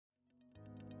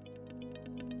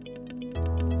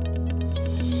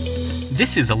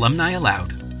This is Alumni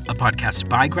Aloud, a podcast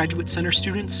by Graduate Center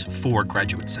students for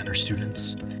Graduate Center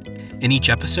students. In each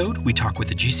episode, we talk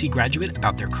with a GC graduate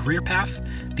about their career path,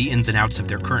 the ins and outs of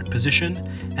their current position,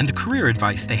 and the career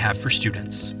advice they have for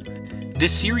students.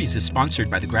 This series is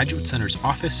sponsored by the Graduate Center's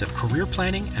Office of Career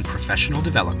Planning and Professional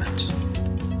Development.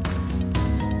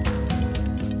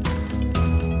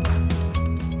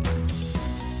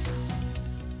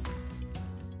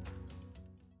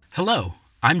 Hello,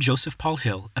 I'm Joseph Paul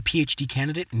Hill, a PhD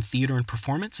candidate in theater and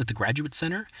performance at the Graduate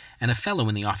Center and a fellow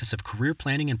in the Office of Career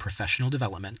Planning and Professional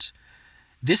Development.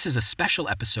 This is a special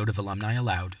episode of Alumni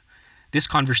Aloud. This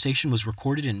conversation was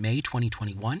recorded in May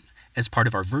 2021 as part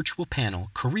of our virtual panel,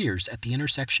 Careers at the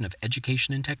Intersection of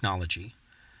Education and Technology.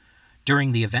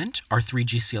 During the event, our three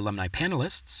GC alumni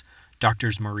panelists,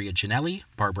 Drs. Maria Ginelli,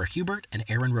 Barbara Hubert, and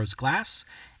Erin Rose Glass,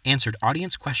 answered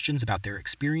audience questions about their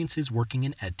experiences working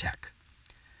in EdTech.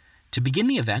 To begin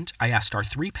the event, I asked our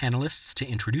three panelists to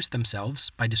introduce themselves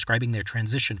by describing their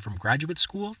transition from graduate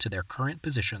school to their current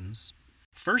positions.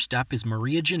 First up is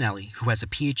Maria Ginelli, who has a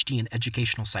PhD in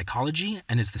educational psychology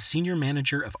and is the Senior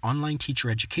Manager of Online Teacher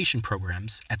Education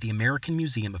Programs at the American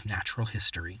Museum of Natural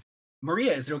History.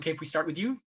 Maria, is it okay if we start with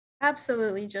you?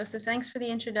 Absolutely, Joseph. Thanks for the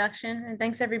introduction, and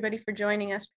thanks everybody for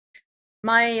joining us.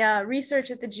 My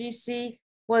research at the GC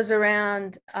was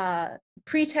around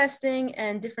pre-testing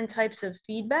and different types of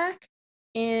feedback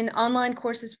in online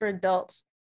courses for adults.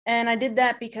 And I did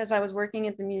that because I was working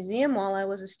at the museum while I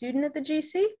was a student at the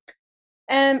GC.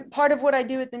 And part of what I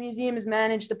do at the museum is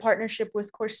manage the partnership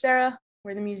with Coursera,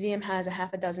 where the museum has a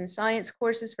half a dozen science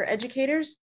courses for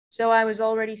educators. So I was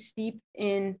already steeped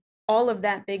in all of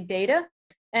that big data.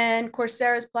 And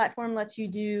Coursera's platform lets you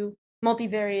do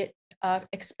multivariate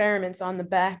experiments on the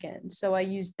back end. So I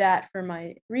used that for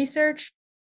my research,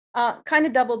 kind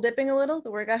of double dipping a little.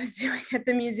 The work I was doing at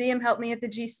the museum helped me at the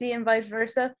GC and vice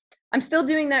versa. I'm still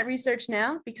doing that research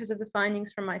now because of the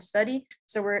findings from my study.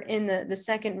 So we're in the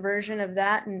second version of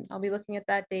that, and I'll be looking at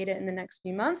that data in the next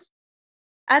few months.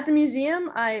 At the museum,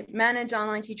 I manage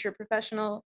online teacher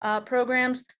professional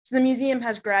programs. So the museum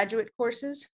has graduate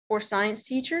courses for science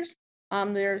teachers.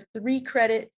 There are 3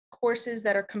 credit courses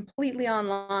that are completely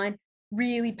online,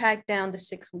 really packed down to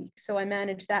 6 weeks. So I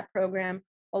manage that program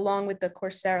along with the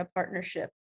Coursera partnership.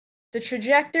 The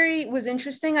trajectory was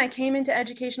interesting. I came into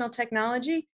educational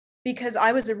technology because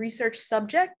I was a research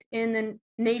subject in the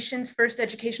nation's first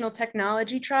educational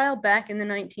technology trial back in the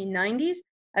 1990s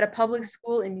at a public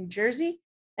school in New Jersey,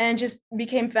 and just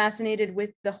became fascinated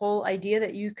with the whole idea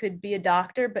that you could be a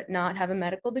doctor but not have a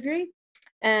medical degree,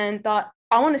 and thought,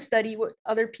 I want to study what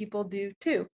other people do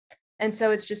too. And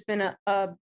so it's just been a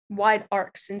wide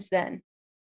arc since then.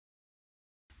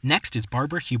 Next is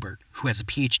Barbara Hubert, who has a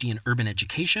PhD in urban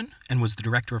education and was the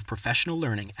Director of Professional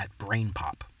Learning at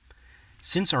BrainPop.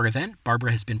 Since our event,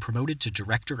 Barbara has been promoted to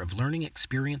Director of Learning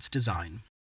Experience Design.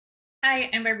 Hi,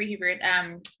 I'm Barbara Hubert.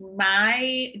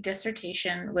 My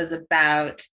dissertation was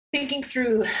about thinking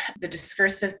through the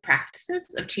discursive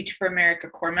practices of Teach for America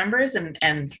core members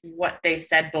and what they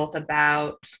said both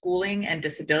about schooling and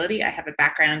disability. I have a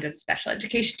background as a special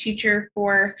education teacher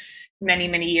for many,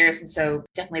 many years, and so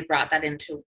definitely brought that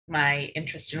into my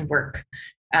interest in work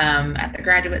at the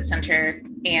Graduate Center.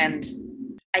 And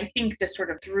I think the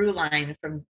sort of through line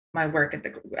from my work at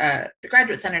the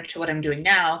Graduate Center to what I'm doing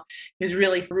now is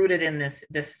really rooted in this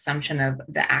assumption of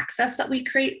the access that we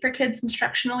create for kids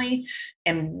instructionally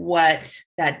and what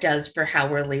that does for how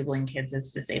we're labeling kids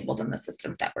as disabled in the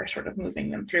systems that we're sort of moving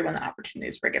them through and the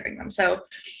opportunities we're giving them. So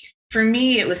for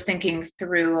me, it was thinking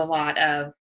through a lot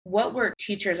of what were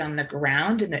teachers on the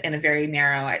ground in a very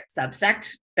narrow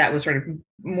subsect that was sort of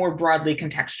more broadly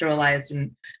contextualized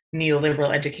in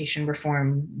neoliberal education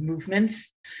reform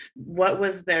movements. What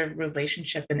was the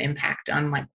relationship and impact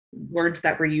on like words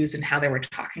that were used and how they were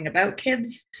talking about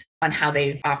kids, on how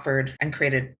they offered and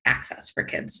created access for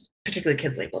kids, particularly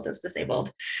kids labeled as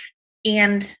disabled.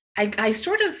 And I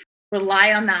sort of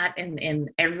rely on that in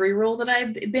every role that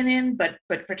I've been in, but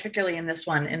particularly in this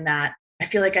one, in that I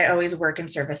feel like I always work in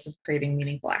service of creating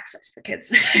meaningful access for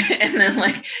kids. And then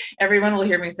like everyone will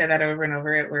hear me say that over and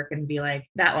over at work and be like,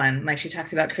 that one, like she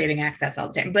talks about creating access all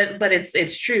the time, but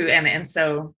it's true. And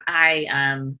so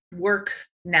I work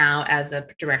now as a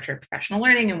director of professional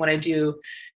learning, and what I do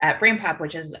at BrainPop,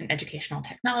 which is an educational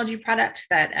technology product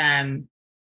that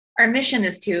our mission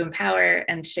is to empower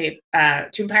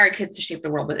kids to shape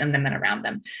the world within them and around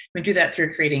them. We do that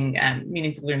through creating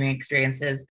meaningful learning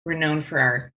experiences. We're known for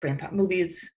our BrainPop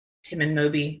movies, Tim and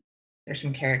Moby. There's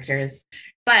some characters,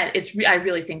 But I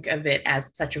really think of it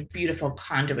as such a beautiful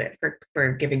conduit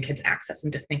for giving kids access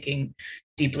into thinking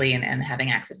deeply and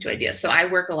having access to ideas. So I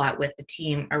work a lot with the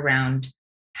team around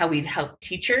how we'd help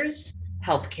teachers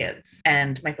help kids.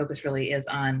 And my focus really is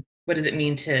on what does it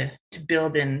mean to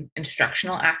build in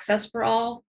instructional access for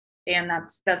all. And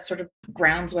that's sort of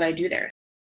grounds what I do there.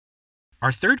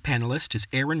 Our third panelist is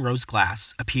Erin Rose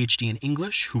Glass, a PhD in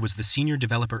English who was the Senior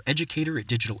Developer Educator at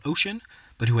DigitalOcean,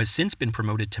 but who has since been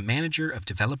promoted to Manager of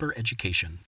Developer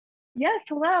Education. Yes,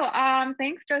 hello.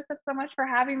 Thanks, Joseph, so much for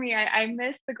having me. I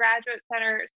miss the Graduate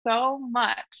Center so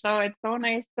much. So it's so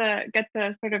nice to get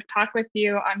to sort of talk with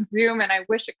you on Zoom, and I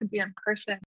wish it could be in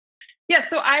person. Yeah,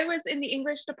 so I was in the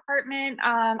English department.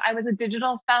 I was a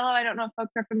digital fellow. I don't know if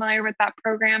folks are familiar with that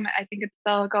program. I think it's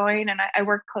still going, and I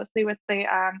worked closely with the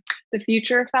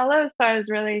future fellows. So I was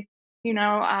really,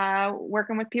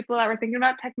 working with people that were thinking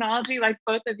about technology, like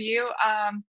both of you,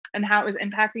 and how it was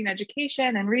impacting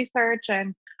education and research.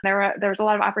 And there was a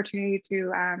lot of opportunity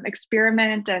to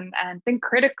experiment and think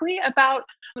critically about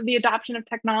the adoption of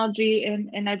technology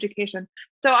in education.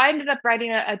 So I ended up writing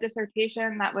a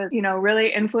dissertation that was,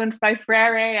 really influenced by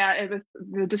Freire.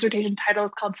 The dissertation title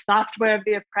is called Software of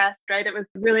the Oppressed, right? It was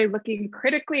really looking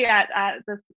critically at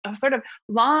this sort of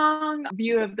long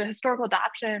view of the historical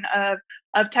adoption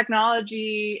of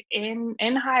technology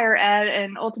in higher ed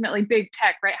and ultimately big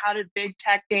tech, right? How did big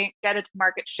tech get its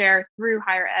market share through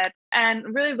higher ed?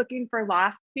 And really looking for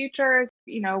lost futures.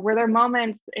 Were there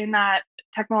moments in that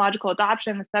technological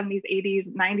adoption, the 70s,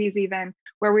 80s, 90s even,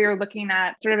 where we were looking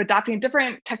at sort of adopting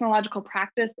different technological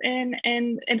practice in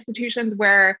institutions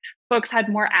where folks had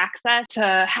more access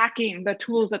to hacking the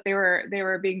tools that they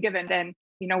were being given? And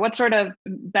what sort of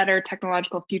better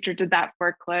technological future did that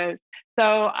foreclose?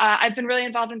 So I've been really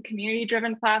involved in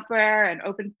community-driven software and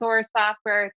open source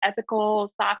software,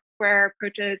 ethical software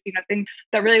approaches, things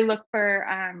that really look for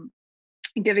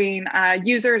giving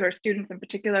users or students in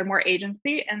particular more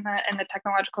agency in the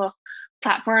technological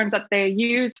platforms that they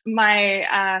use.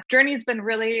 My journey has been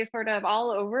really sort of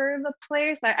all over the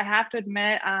place. I have to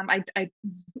admit,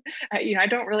 I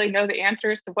don't really know the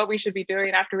answers to what we should be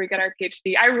doing after we get our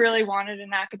PhD. I really wanted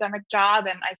an academic job,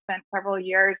 and I spent several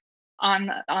years on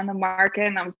the market,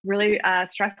 and that was really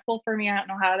stressful for me. I don't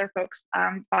know how other folks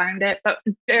find it, but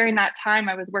during that time,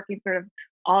 I was working sort of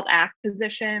alt-act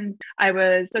positions. I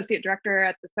was associate director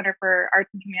at the Center for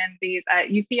Arts and Humanities at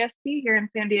UCSD here in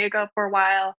San Diego for a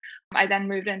while. I then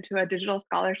moved into a digital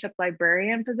scholarship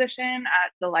librarian position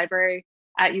at the library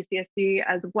at UCSD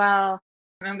as well.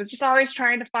 And I was just always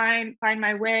trying to find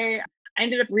my way. I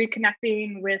ended up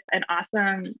reconnecting with an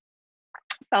awesome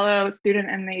fellow student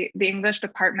in the English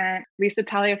department, Lisa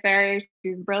Taliaferri.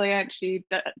 She's brilliant. She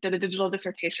did a digital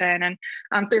dissertation,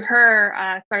 and through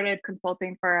her, started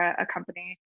consulting for a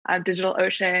company,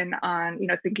 DigitalOcean, on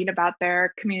thinking about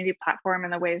their community platform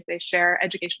and the ways they share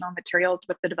educational materials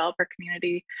with the developer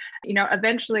community.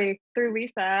 Eventually through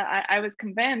Lisa, I was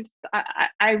convinced.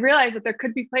 I realized that there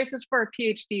could be places for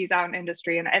PhDs out in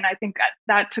industry, and I think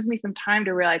that took me some time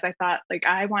to realize. I thought, like,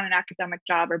 I want an academic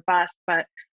job or bust, but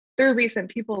through Lisa and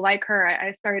people like her,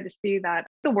 I started to see that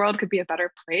the world could be a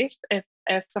better place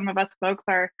if some of us folks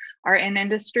are in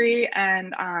industry,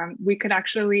 and we could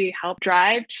actually help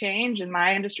drive change in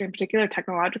my industry, in particular,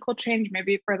 technological change,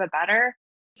 maybe for the better.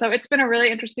 So it's been a really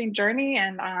interesting journey,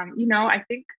 and I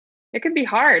think it can be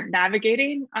hard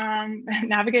navigating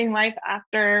life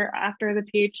after the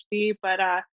PhD, but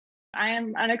I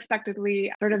am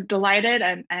unexpectedly sort of delighted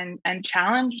and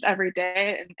challenged every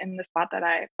day in the spot that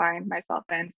I find myself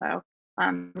in. So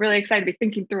I'm really excited to be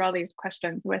thinking through all these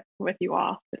questions with you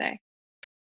all today.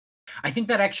 I think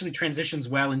that actually transitions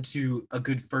well into a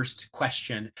good first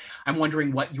question. I'm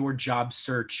wondering what your job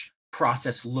search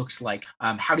process looks like.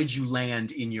 How did you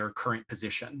land in your current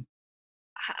position?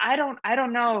 I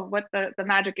don't know what the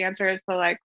magic answer is to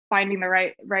like finding the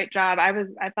right job.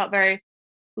 I felt very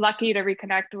lucky to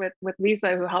reconnect with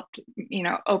Lisa, who helped,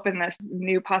 open this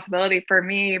new possibility for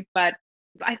me. But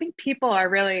I think people are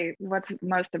really what's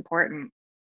most important.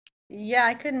 Yeah,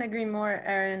 I couldn't agree more,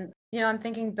 Erin. I'm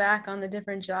thinking back on the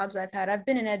different jobs I've had. I've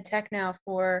been in ed tech now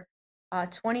for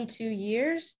 22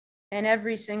 years, and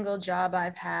every single job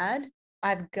I've had,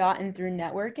 I've gotten through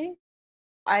networking.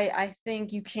 I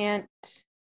think you can't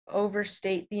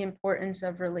overstate the importance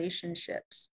of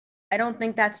relationships. I don't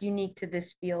think that's unique to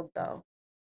this field, though.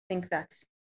 I think that's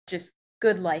just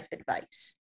good life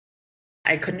advice.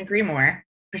 I couldn't agree more,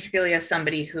 particularly as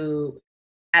somebody who,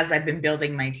 as I've been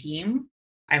building my team,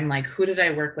 I'm like, who did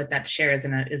I work with that shares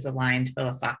and is aligned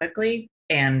philosophically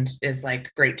and is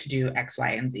like great to do X,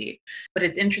 Y, and Z. But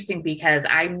it's interesting because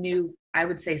I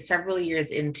would say several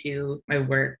years into my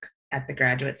work at the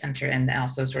Graduate Center and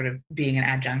also sort of being an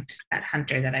adjunct at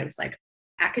Hunter that I was like,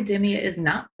 academia is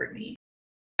not for me.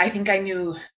 I think I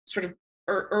knew sort of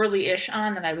early-ish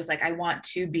on that I was like, I want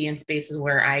to be in spaces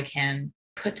where I can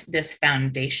put this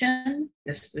foundation,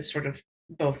 this sort of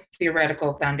both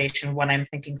theoretical foundation, what I'm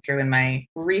thinking through in my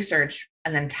research,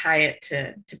 and then tie it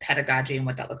to pedagogy and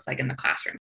what that looks like in the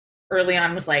classroom. Early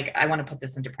on was like, I want to put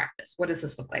this into practice. What does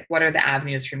this look like? What are the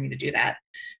avenues for me to do that?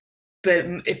 But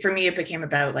for me, it became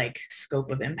about like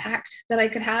scope of impact that I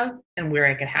could have and where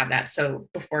I could have that. So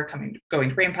before going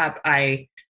to BrainPop, I,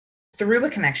 through a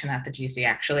connection at the GC,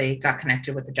 actually got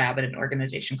connected with a job at an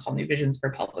organization called New Visions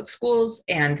for Public Schools.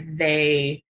 And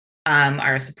they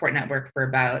are a support network for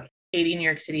about 80 New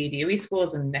York City DOE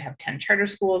schools, and they have 10 charter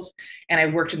schools. And I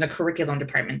worked in the curriculum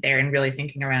department there and really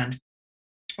thinking around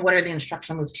what are the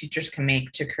instructional moves teachers can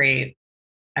make to create.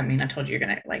 I mean, I told you you're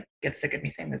going to like get sick of me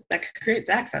saying this, that creates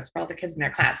access for all the kids in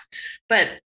their class. But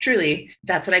truly,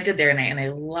 that's what I did there. And I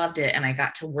loved it. And I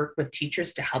got to work with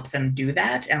teachers to help them do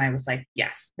that. And I was like,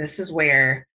 yes, this is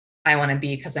where I want to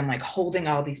be, because I'm like holding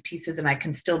all these pieces and I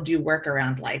can still do work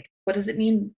around like, what does it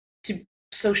mean to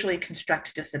socially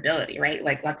construct disability, right?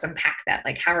 Like, let's unpack that.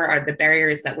 Like, how are the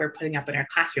barriers that we're putting up in our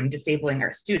classroom disabling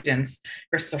our students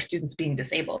versus our students being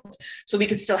disabled? So we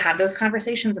could still have those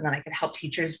conversations, and then I could help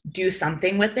teachers do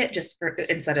something with it, just for,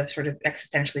 instead of sort of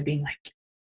existentially being like,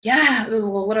 yeah,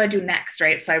 well, what do I do next,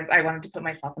 right? So I wanted to put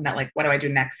myself in that, like, what do I do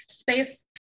next space.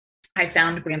 I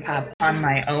found BrainPop on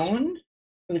my own.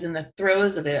 It was in the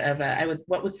throes of I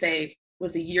would say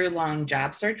was a year-long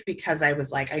job search, because I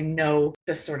was like, I know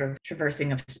the sort of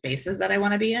traversing of spaces that I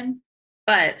want to be in,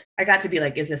 but I got to be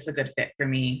like, is this a good fit for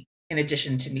me, in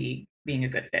addition to me being a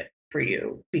good fit for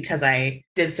you? Because I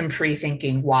did some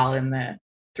pre-thinking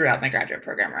throughout my graduate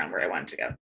program around where I wanted to go.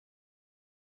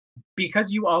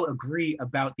 Because you all agree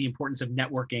about the importance of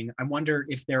networking, I wonder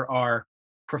if there are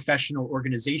professional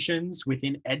organizations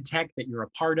within EdTech that you're a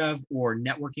part of, or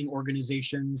networking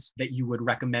organizations that you would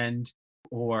recommend,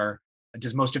 or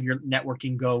does most of your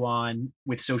networking go on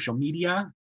with social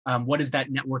media? What does that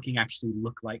networking actually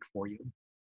look like for you?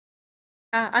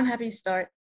 I'm happy to start.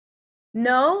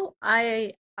 No,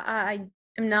 I am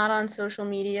not on social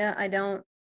media. I don't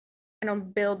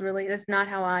build really. That's not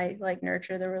how I like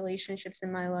nurture the relationships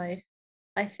in my life.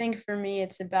 I think for me,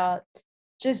 it's about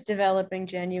just developing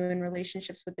genuine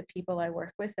relationships with the people I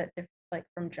work with, like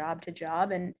from job to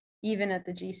job, and even at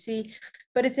the GC.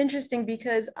 But it's interesting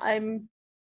because I'm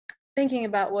thinking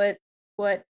about what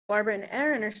Barbara and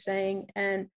Aaron are saying,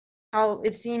 and how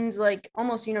it seems like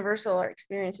almost universal our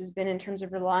experience has been in terms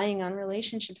of relying on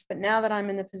relationships. But now that I'm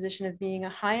in the position of being a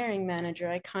hiring manager,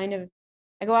 I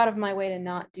go out of my way to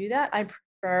not do that. I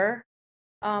prefer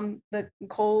the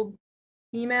cold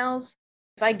emails.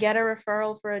 If I get a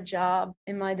referral for a job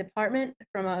in my department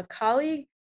from a colleague,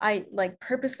 I like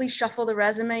purposely shuffle the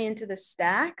resume into the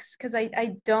stacks because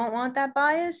I don't want that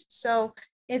bias. So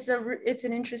it's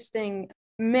an interesting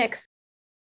mix.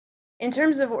 In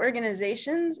terms of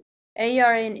organizations,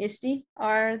 AERA and ISTE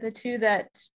are the two that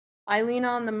I lean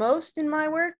on the most in my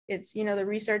work. It's, the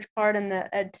research part and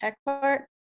the ed tech part.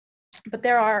 But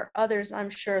there are others, I'm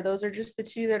sure. Those are just the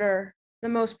two that are the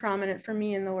most prominent for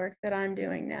me in the work that I'm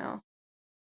doing now.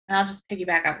 And I'll just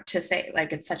piggyback up to say,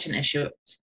 like, it's such an issue,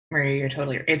 Maria,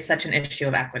 it's such an issue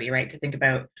of equity, right? To think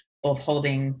about both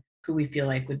holding who we feel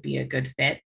like would be a good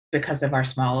fit because of our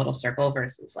small little circle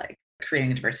versus like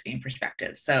creating diversity and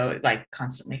perspective. So like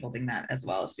constantly holding that as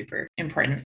well is super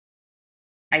important.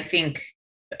 I think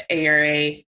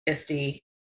ARA, ISTE,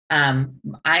 I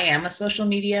am a social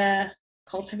media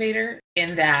cultivator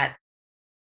in that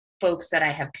folks that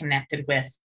I have connected with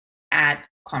at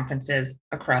conferences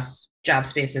across job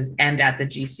spaces and at the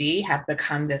GC have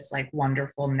become this like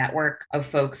wonderful network of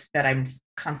folks that I'm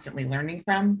constantly learning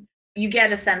from. You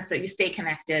get a sense that you stay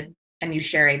connected and you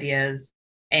share ideas,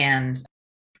 and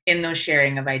in those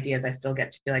sharing of ideas, I still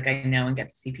get to feel like I know and get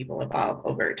to see people evolve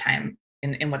over time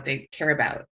in what they care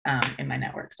about in my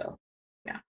network. So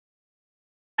yeah.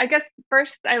 I guess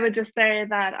first I would just say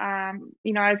that, I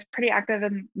was pretty active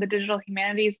in the digital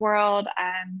humanities world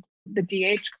and the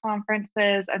DH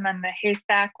conferences, and then the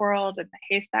Haystack world and the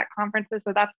Haystack conferences.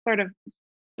 So that's sort of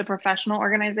the professional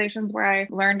organizations where I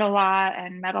learned a lot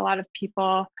and met a lot of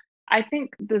people. I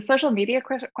think the social media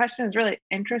question is really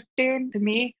interesting to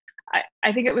me.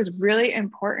 I think it was really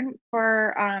important for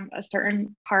a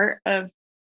certain part of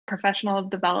professional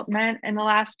development in the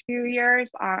last few years.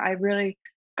 I really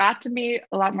got to meet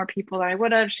a lot more people than I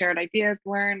would have, shared ideas,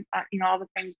 learned, all the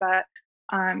things that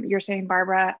you're saying,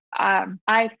 Barbara.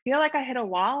 I feel like I hit a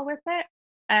wall with it.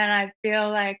 And I feel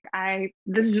like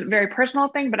this is a very personal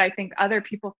thing, but I think other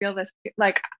people feel this,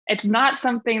 like it's not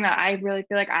something that I really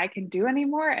feel like I can do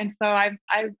anymore. And so I'm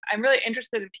really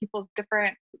interested in people's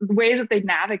different ways that they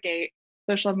navigate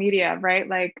social media, right?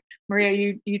 Like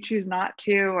Maria, you choose not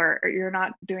to, or you're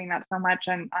not doing that so much.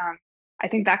 And I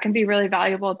think that can be really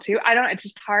valuable too. It's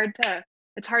just hard to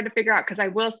figure out, because I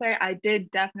will say I did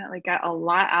definitely get a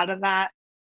lot out of that,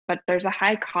 but there's a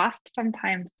high cost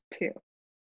sometimes too.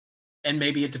 And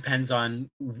maybe it depends on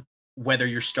whether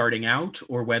you're starting out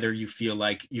or whether you feel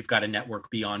like you've got a network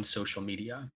beyond social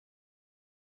media.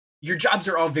 Your jobs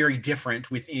are all very different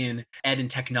within ed and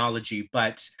technology,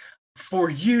 but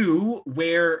for you,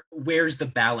 where's the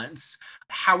balance?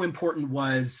 How important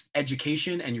was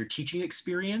education and your teaching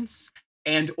experience?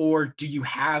 And or do you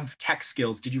have tech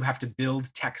skills? Did you have to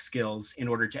build tech skills in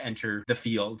order to enter the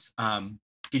field?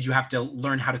 Did you have to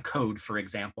learn how to code, for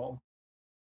example?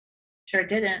 Sure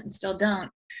didn't, and still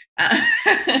don't.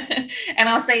 And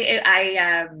I'll say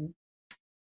I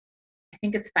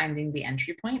think it's finding the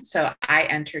entry point. So I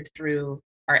entered through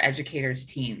our educators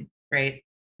team, right?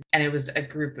 And it was a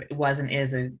group, it was and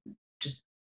is a just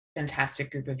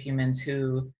fantastic group of humans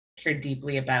who care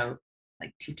deeply about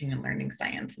like teaching and learning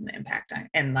science and the impact on,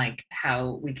 and like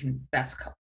how we can best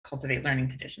cultivate learning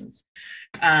conditions.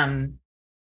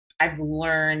 I've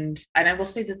learned, and I will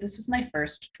say that this is my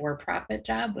first for-profit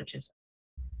job, which is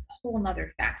a whole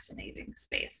nother fascinating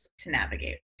space to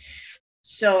navigate.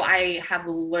 So I have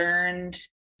learned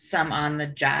some on the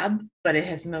job, but it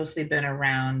has mostly been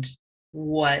around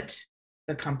what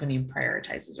the company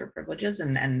prioritizes or privileges,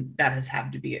 and that has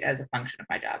had to be as a function of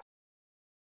my job.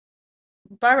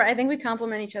 Barbara, I think we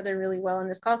complement each other really well in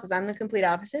this call because I'm the complete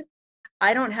opposite.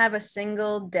 I don't have a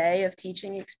single day of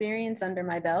teaching experience under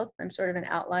my belt. I'm sort of an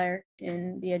outlier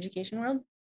in the education world,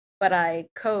 but I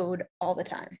code all the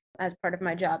time as part of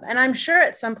my job. And I'm sure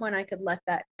at some point I could let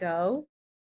that go,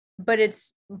 but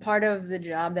it's part of the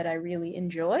job that I really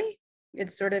enjoy.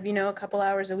 It's sort of, a couple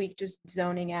hours a week just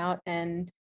zoning out and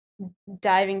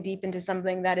diving deep into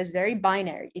something that is very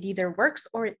binary. It either works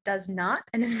or it does not.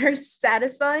 And it's very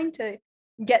satisfying to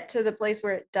get to the place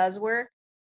where it does work.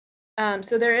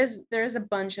 So there is a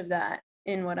bunch of that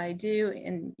in what I do,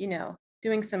 and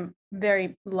doing some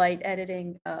very light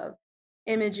editing of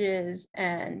images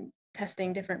and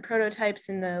testing different prototypes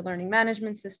in the learning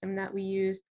management system that we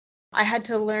use. I had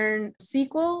to learn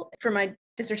SQL for my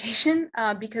dissertation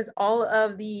because all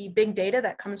of the big data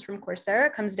that comes from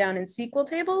Coursera comes down in SQL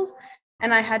tables,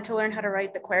 and I had to learn how to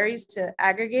write the queries to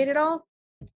aggregate it all.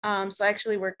 So I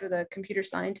actually worked with a computer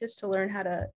scientist to learn how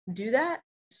to do that.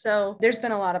 So there's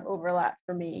been a lot of overlap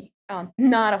for me,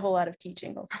 not a whole lot of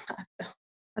teaching overlap though.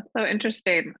 That's so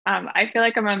interesting. I feel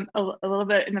like I'm a little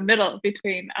bit in the middle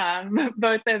between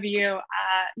both of you.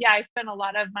 Yeah, I spent a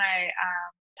lot of my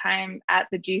time at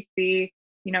the GC,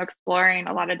 exploring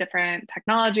a lot of different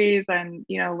technologies and,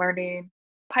 learning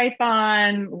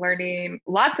Python, learning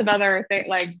lots of other things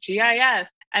like GIS.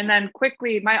 And then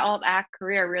quickly, my alt-ac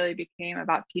career really became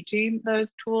about teaching those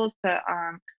tools to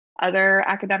other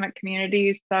academic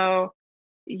communities. So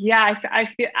yeah, I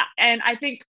feel, and I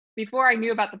think before I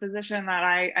knew about the position that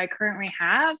I currently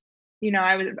have,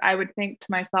 I would think to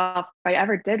myself, if I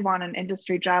ever did want an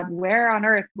industry job, where on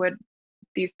earth would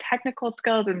these technical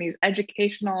skills and these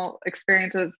educational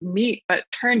experiences meet? But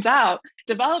turns out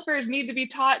developers need to be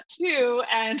taught too.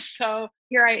 And so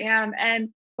here I am. And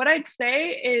what I'd say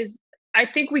is, I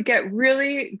think we get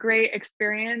really great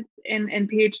experience in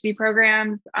PhD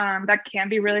programs that can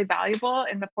be really valuable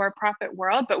in the for-profit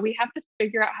world, but we have to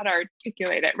figure out how to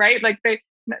articulate it, right? Like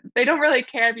they don't really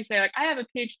care if you say like, I have a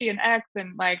PhD in X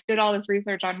and like did all this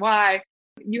research on Y.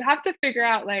 You have to figure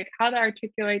out like how to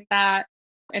articulate that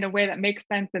in a way that makes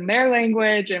sense in their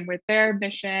language and with their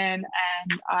mission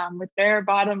and with their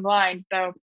bottom line.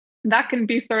 So that can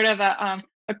be sort of a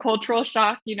cultural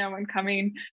shock, when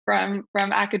coming from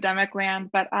academic land.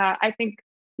 But I think,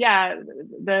 yeah,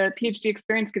 the PhD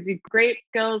experience gives you great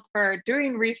skills for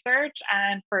doing research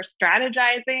and for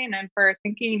strategizing and for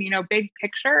thinking, big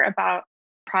picture about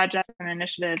projects and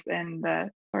initiatives in the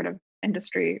sort of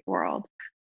industry world.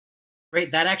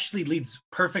 Great. That actually leads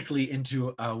perfectly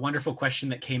into a wonderful question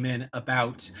that came in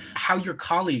about how your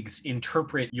colleagues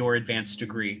interpret your advanced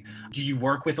degree. Do you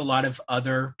work with a lot of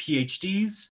other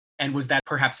PhDs? And was that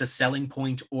perhaps a selling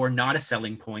point or not a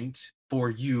selling point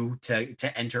for you to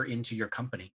enter into your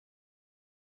company?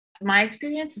 My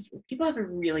experience is people have a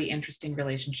really interesting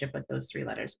relationship with those three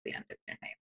letters at the end of their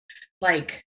name.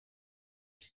 Like,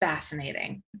 it's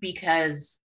fascinating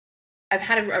because I've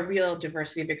had a real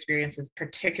diversity of experiences,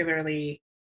 particularly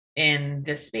in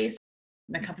this space.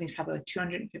 The company's probably like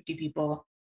 250 people.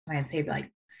 I'd say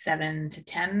like 7 to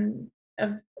 10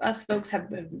 of us folks have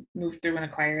moved through and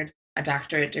acquired a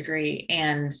doctorate degree.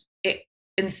 And it,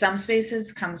 in some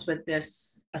spaces, comes with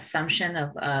this assumption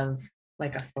of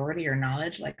like authority or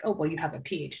knowledge, like, oh, well, you have a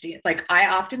PhD. Like I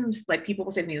often, like people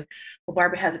will say to me, well,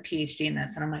 Barbara has a PhD in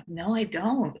this. And I'm like, no, I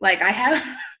don't. Like I have,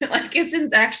 like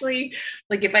it's actually,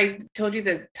 like if I told you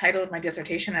the title of my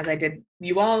dissertation as I did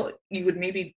you would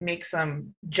maybe make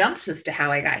some jumps as to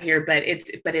how I got here, but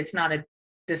it's not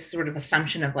this sort of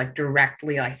assumption of like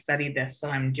directly I studied this, so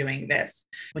I'm doing this,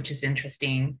 which is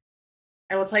interesting.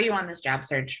 I will tell you on this job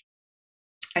search,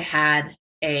 I had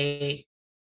it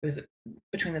was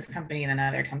between this company and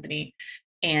another company,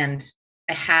 and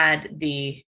I had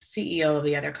the CEO of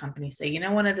the other company say,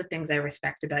 one of the things I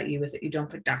respect about you is that you don't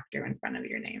put doctor in front of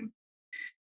your name.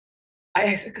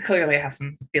 I clearly have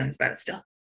some feelings about it still.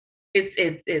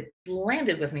 It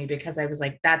landed with me because I was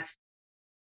like, that's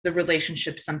the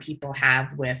relationship some people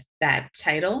have with that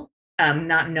title,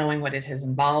 not knowing what it has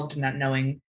involved, not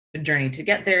knowing the journey to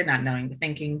get there, not knowing the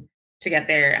thinking to get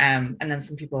there. And then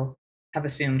some people have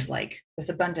assumed like this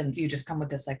abundance, you just come with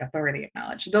this like authority of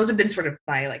knowledge. Those have been sort of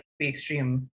by like the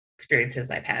extreme experiences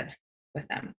I've had with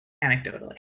them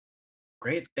anecdotally.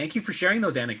 Great. Thank you for sharing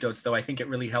those anecdotes, though. I think it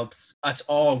really helps us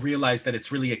all realize that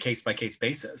it's really a case-by-case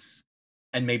basis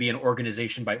and maybe an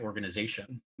organization by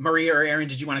organization. Maria or Erin,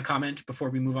 did you want to comment before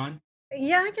we move on?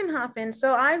 Yeah, I can hop in.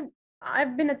 So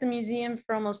I've been at the museum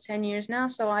for almost 10 years now.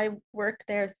 So I worked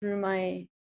there through my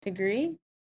degree,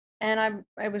 and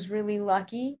I was really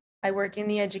lucky. I work in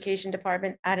the education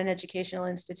department at an educational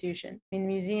institution. I mean, the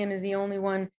museum is the only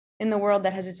one in the world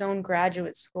that has its own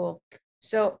graduate school.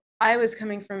 So I was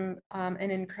coming from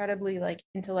an incredibly like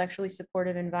intellectually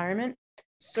supportive environment,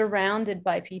 surrounded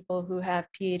by people who have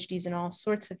PhDs in all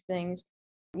sorts of things.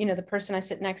 The person I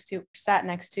sat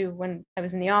next to when I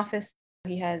was in the office,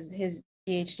 he has his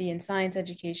PhD in science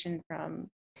education from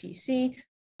TC.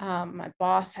 My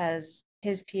boss has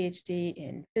his PhD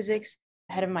in physics.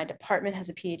 The head of my department has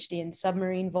a PhD in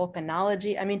submarine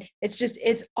volcanology. I mean,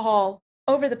 it's all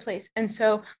over the place. And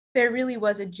so there really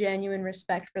was a genuine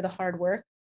respect for the hard work,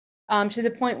 to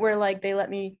the point where like they let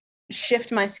me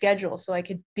shift my schedule so I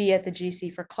could be at the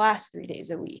GC for class 3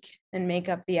 days a week and make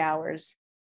up the hours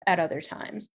at other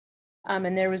times.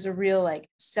 And there was a real like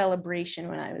celebration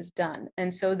when I was done.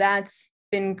 And so that's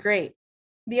been great.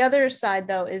 The other side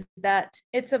though is that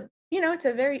it's a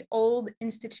very old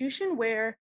institution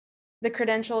where the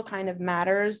credential kind of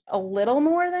matters a little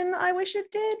more than I wish it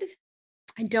did.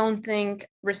 I don't think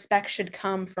respect should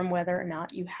come from whether or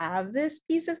not you have this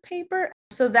piece of paper.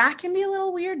 So that can be a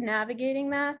little weird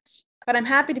navigating that, but I'm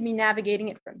happy to be navigating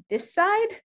it from this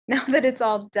side now that it's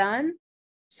all done.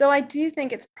 So I do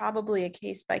think it's probably a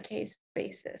case by case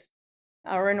basis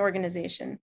or an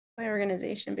organization by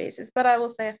organization basis. But I will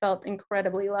say I felt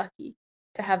incredibly lucky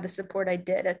to have the support I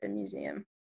did at the museum.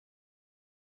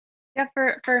 Yeah,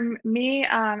 for me,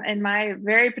 in my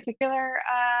very particular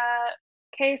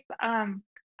case,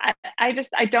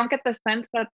 I don't get the sense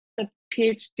that the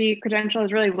PhD credential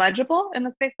is really legible in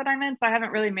the space that I'm in. So I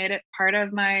haven't really made it part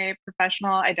of my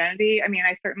professional identity. I mean,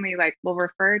 I certainly like will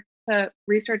refer to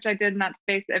research I did in that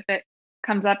space if it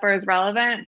comes up or is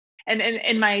relevant. And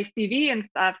in my CV and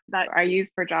stuff that I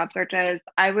use for job searches,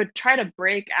 I would try to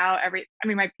break out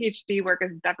my PhD work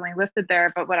is definitely listed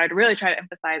there, but what I'd really try to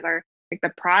emphasize are like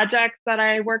the projects that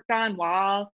I worked on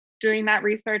while doing that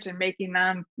research and making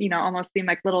them, almost seem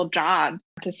like little jobs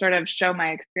to sort of show my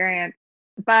experience.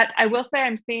 But I will say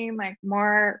I'm seeing like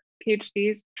more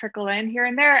PhDs trickle in here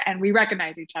and there, and we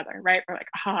recognize each other, right? We're like,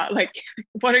 like,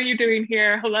 what are you doing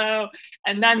here? Hello.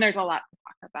 And then there's a lot to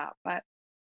talk about, but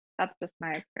that's just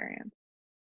my experience.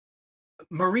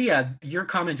 Maria, your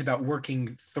comment about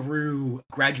working through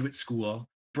graduate school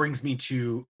brings me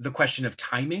to the question of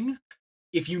timing.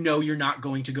 If you know you're not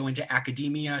going to go into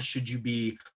academia, should you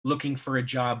be looking for a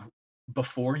job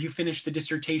before you finish the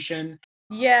dissertation?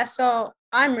 Yeah, so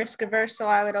I'm risk averse, so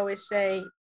I would always say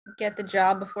get the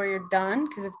job before you're done,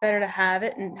 because it's better to have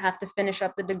it and have to finish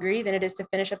up the degree than it is to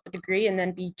finish up the degree and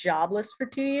then be jobless for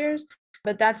 2 years.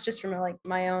 But that's just from like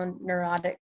my own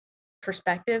neurotic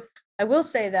perspective. I will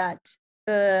say that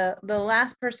the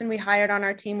last person we hired on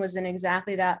our team was in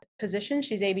exactly that position.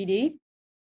 She's ABD,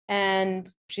 and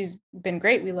she's been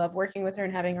great. We love working with her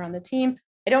and having her on the team.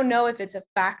 I don't know if it's a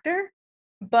factor,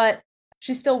 but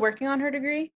she's still working on her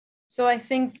degree. So I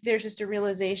think there's just a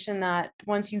realization that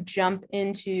once you jump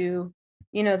into,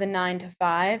 the 9 to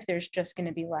 5, there's just going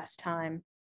to be less time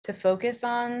to focus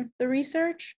on the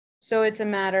research. So it's a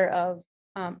matter of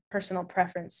personal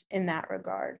preference in that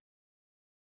regard.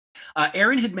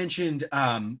 Erin had mentioned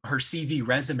her CV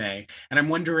resume, and I'm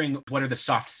wondering what are the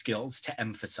soft skills to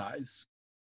emphasize?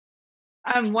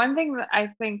 One thing that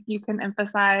I think you can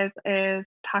emphasize is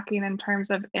talking in terms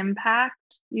of impact.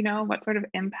 What sort of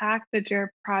impact did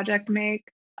your project make?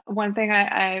 One thing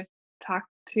I've talked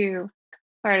to,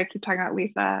 sorry to keep talking about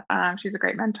Lisa, she's a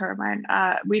great mentor of mine.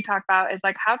 We talk about is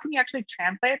like, how can you actually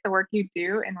translate the work you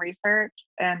do in research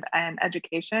and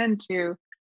education to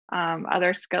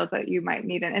other skills that you might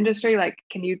need in industry? Like,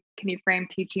 can you frame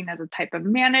teaching as a type of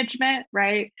management,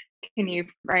 right? Can you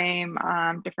frame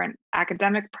different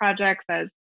academic projects as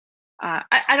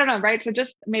I don't know, right? So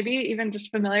just maybe even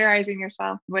just familiarizing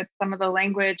yourself with some of the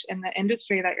language in the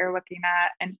industry that you're looking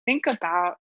at, and think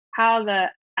about how the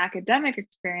academic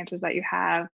experiences that you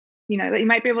have, that you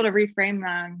might be able to reframe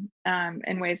them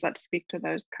in ways that speak to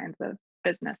those kinds of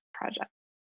business projects.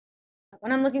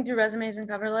 When I'm looking through resumes and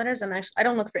cover letters, I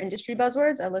don't look for industry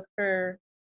buzzwords. I look for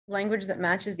language that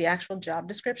matches the actual job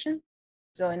description.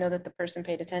 So I know that the person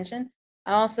paid attention.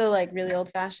 I also like really old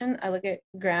fashioned. I look at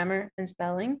grammar and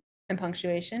spelling and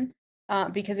punctuation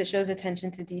because it shows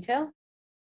attention to detail.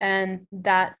 And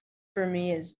that for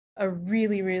me is a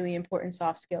really, really important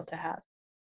soft skill to have.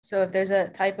 So if there's a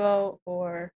typo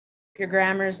or if your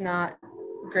grammar is not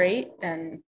great,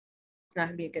 then it's not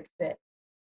gonna be a good fit.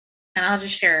 And I'll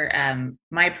just share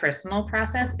my personal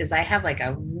process is I have like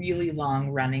a really long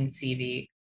running CV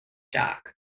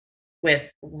doc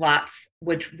with lots,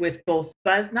 with both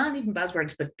not even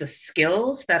buzzwords, but the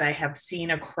skills that I have seen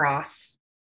across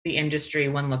the industry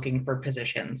when looking for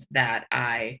positions that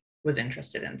I was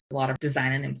interested in. A lot of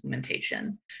design and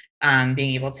implementation,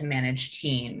 being able to manage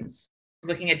teams,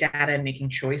 looking at data and making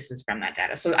choices from that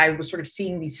data. So I was sort of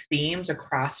seeing these themes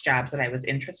across jobs that I was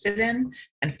interested in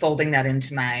and folding that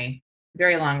into my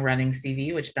very long running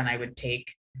CV, which then I would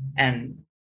take and,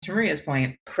 to Maria's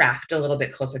point, craft a little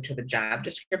bit closer to the job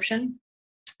description.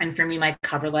 And for me, my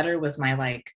cover letter was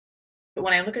but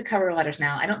when I look at cover letters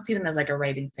now, I don't see them as like a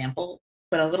writing sample,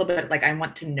 but a little bit like, I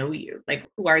want to know you. Like,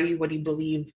 who are you? What do you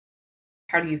believe?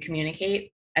 How do you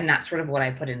communicate? And that's sort of what I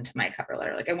put into my cover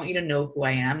letter. Like, I want you to know who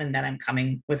I am and that I'm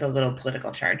coming with a little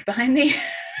political charge behind me.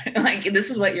 Like, this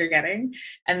is what you're getting.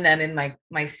 And then in my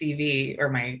CV or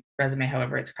my resume,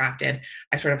 however it's crafted,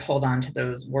 I sort of hold on to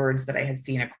those words that I had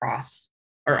seen across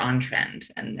or on trend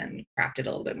and then craft it a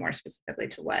little bit more specifically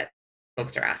to what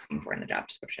folks are asking for in the job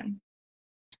description.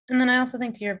 And then I also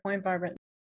think, to your point, Barbara,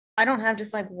 I don't have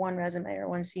just like one resume or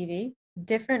one CV.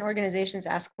 Different organizations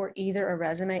ask for either a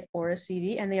resume or a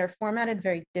CV, and they are formatted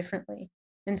very differently.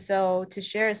 And so to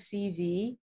share a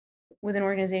CV with an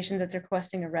organization that's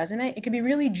requesting a resume, it could be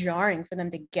really jarring for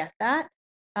them to get that.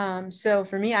 So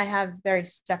for me, I have very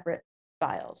separate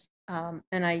files,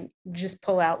 and I just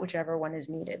pull out whichever one is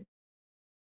needed.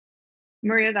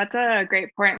 Maria, that's a great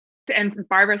point. And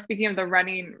Barbara, speaking of the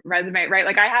running resume, right?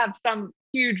 Like, I have some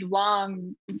huge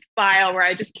long file where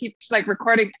I just keep like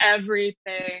recording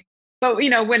everything. But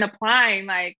when applying,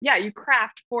 like, yeah, you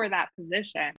craft for that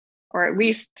position, or at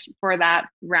least for that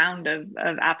round of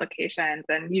applications.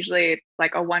 And usually it's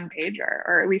like a one pager,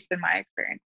 or at least in my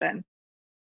experience. Then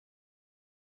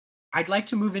I'd like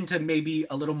to move into maybe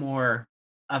a little more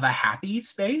of a happy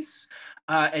space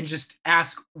and just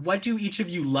ask, what do each of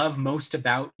you love most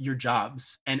about your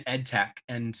jobs and ed tech,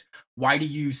 and why do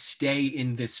you stay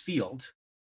in this field?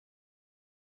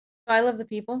 I love the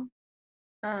people.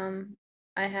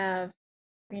 I have,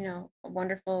 a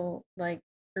wonderful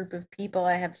group of people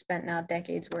I have spent now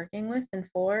decades working with and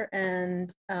for,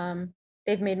 and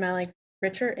they've made my life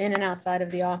richer in and outside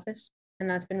of the office, and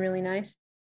that's been really nice.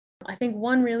 I think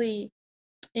one really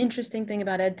interesting thing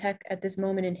about ed tech at this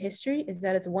moment in history is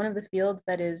that it's one of the fields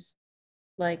that is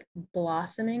like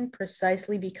blossoming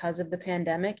precisely because of the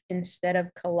pandemic instead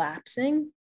of collapsing.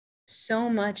 So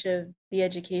much of the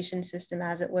education system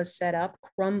as it was set up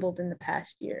crumbled in the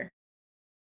past year.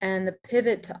 And the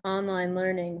pivot to online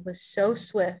learning was so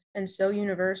swift and so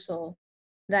universal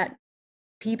that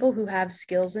people who have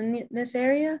skills in this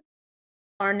area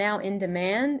are now in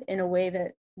demand in a way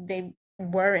that they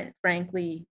weren't,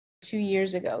 frankly, 2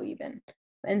 years ago even.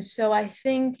 And so I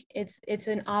think it's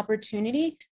an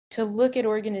opportunity to look at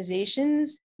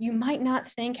organizations you might not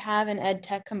think have an ed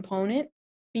tech component,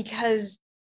 because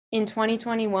in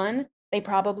 2021 they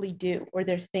probably do, or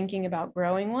they're thinking about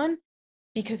growing one,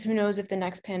 because who knows if the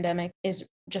next pandemic is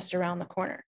just around the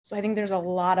corner. So I think there's a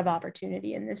lot of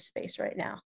opportunity in this space right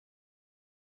now.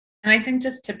 And I think,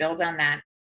 just to build on that,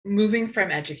 moving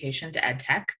from education to ed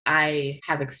tech, I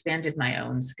have expanded my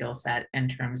own skill set in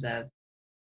terms of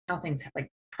how things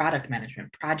like product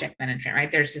management, project management,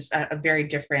 right? There's just a very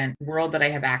different world that I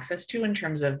have access to in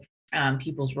terms of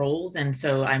people's roles. And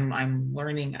so I'm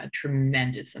learning a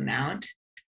tremendous amount.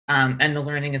 And the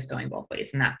learning is going both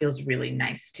ways. And that feels really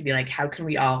nice to be like, how can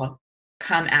we all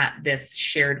come at this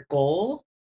shared goal?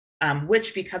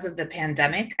 Which, because of the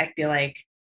pandemic, I feel like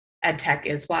ed tech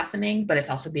is blossoming, but it's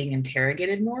also being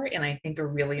interrogated more in, I think, a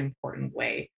really important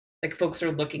way. Like, folks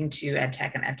are looking to ed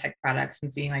tech and ed tech products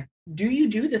and seeing like, do you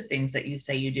do the things that you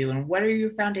say you do? And what are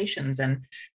your foundations? And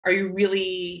are you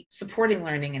really supporting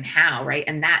learning, and how, right?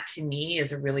 And that to me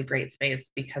is a really great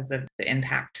space because of the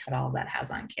impact that all of that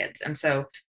has on kids. And so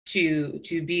to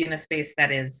be in a space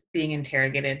that is being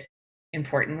interrogated,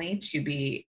 importantly, to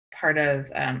be part of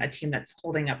a team that's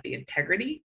holding up the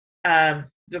integrity of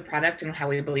the product and how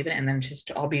we believe in it, and then just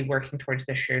to all be working towards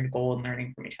the shared goal and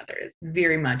learning from each other is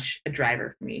very much a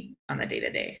driver for me on the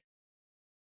day-to-day.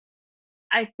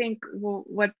 I think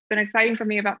what's been exciting for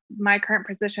me about my current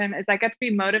position is I get to be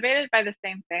motivated by the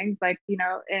same things. Like, you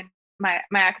know, in my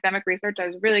academic research, I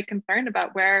was really concerned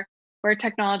about where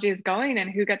technology is going and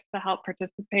who gets to help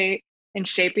participate in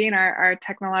shaping our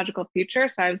technological future.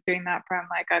 So I was doing that from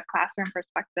like a classroom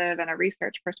perspective and a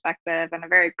research perspective and a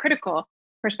very critical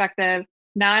perspective.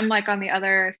 Now I'm like on the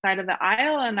other side of the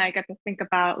aisle, and I get to think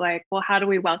about like, well, how do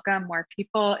we welcome more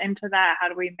people into that? How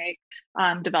do we make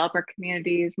developer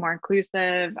communities more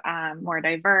inclusive, more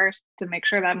diverse, to make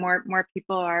sure that more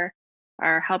people are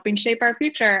helping shape our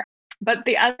future? But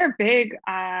the other big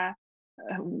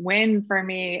win for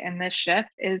me in this shift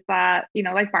is that, you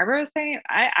know, like Barbara was saying,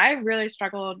 I really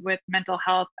struggled with mental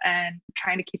health and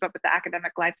trying to keep up with the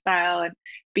academic lifestyle and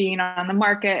being on the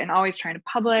market and always trying to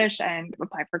publish and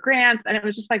apply for grants. And it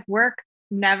was just like work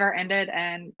never ended.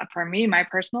 And for me, my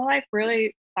personal life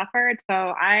really suffered. So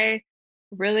I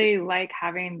really like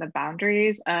having the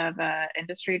boundaries of an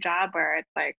industry job where it's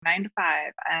like 9 to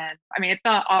 5. And I mean, it's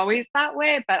not always that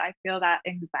way, but I feel that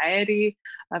anxiety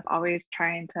of always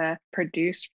trying to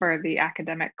produce for the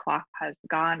academic clock has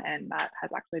gone, and that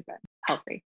has actually been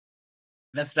healthy.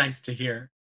 That's nice to hear.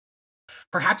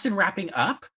 Perhaps in wrapping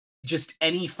up, just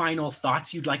any final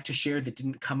thoughts you'd like to share that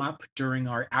didn't come up during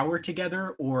our hour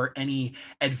together, or any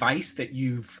advice that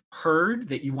you've heard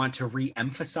that you want to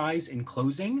re-emphasize in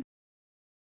closing?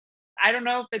 I don't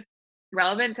know if it's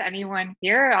relevant to anyone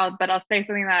here, but I'll say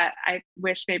something that I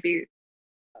wish maybe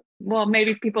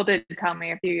people did tell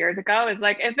me a few years ago, is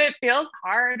like, if it feels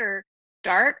hard or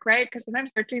dark, right? Because sometimes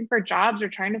searching for jobs or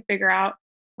trying to figure out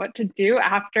what to do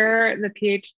after the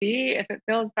PhD, if it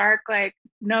feels dark, like,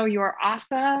 no, you're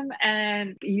awesome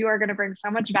and you are going to bring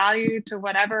so much value to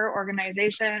whatever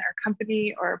organization or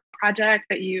company or project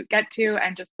that you get to,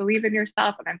 and just believe in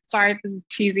yourself. And I'm sorry if this is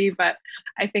cheesy, but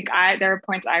I think there are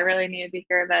points I really needed to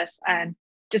hear this, and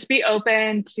just be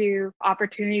open to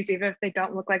opportunities, even if they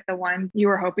don't look like the ones you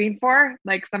were hoping for.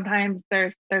 Like, sometimes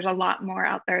there's a lot more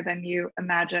out there than you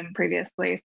imagined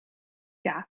previously.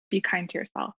 Yeah, be kind to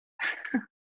yourself.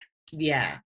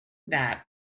 Yeah, that.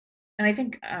 And I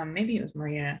think maybe it was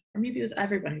Maria, or maybe it was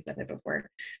everyone who said it before.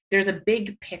 There's a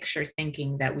big picture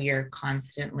thinking that we are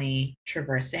constantly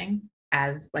traversing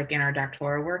as like in our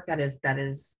doctoral work that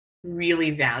is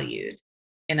really valued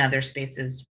in other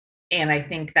spaces. And I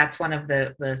think that's one of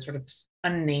the sort of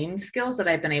unnamed skills that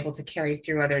I've been able to carry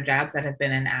through other jobs that have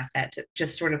been an asset to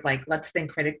just sort of like, let's think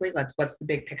critically. What's the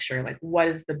big picture? Like, what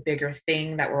is the bigger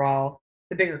thing that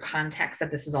the bigger context that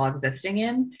this is all existing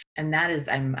in? And that is,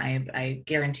 I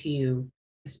guarantee you,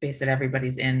 the space that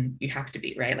everybody's in, you have to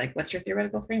be, right? Like, what's your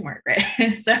theoretical framework, right?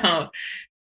 So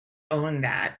own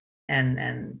that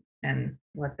and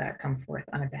let that come forth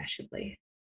unabashedly.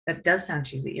 That does sound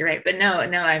cheesy, you're right. But no,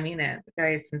 I mean it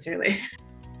very sincerely.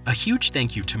 A huge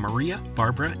thank you to Maria,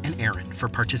 Barbara, and Aaron for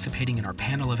participating in our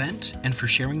panel event and for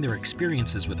sharing their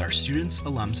experiences with our students,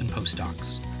 alums, and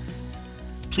postdocs.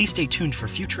 Please stay tuned for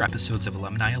future episodes of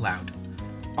Alumni Aloud.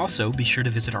 Also, be sure to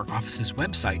visit our office's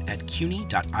website at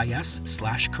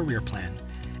cuny.is/careerplan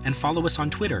and follow us on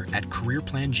Twitter at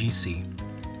CareerPlanGC.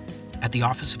 At the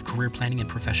Office of Career Planning and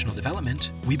Professional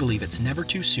Development, we believe it's never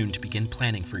too soon to begin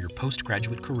planning for your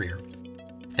postgraduate career.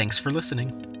 Thanks for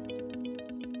listening.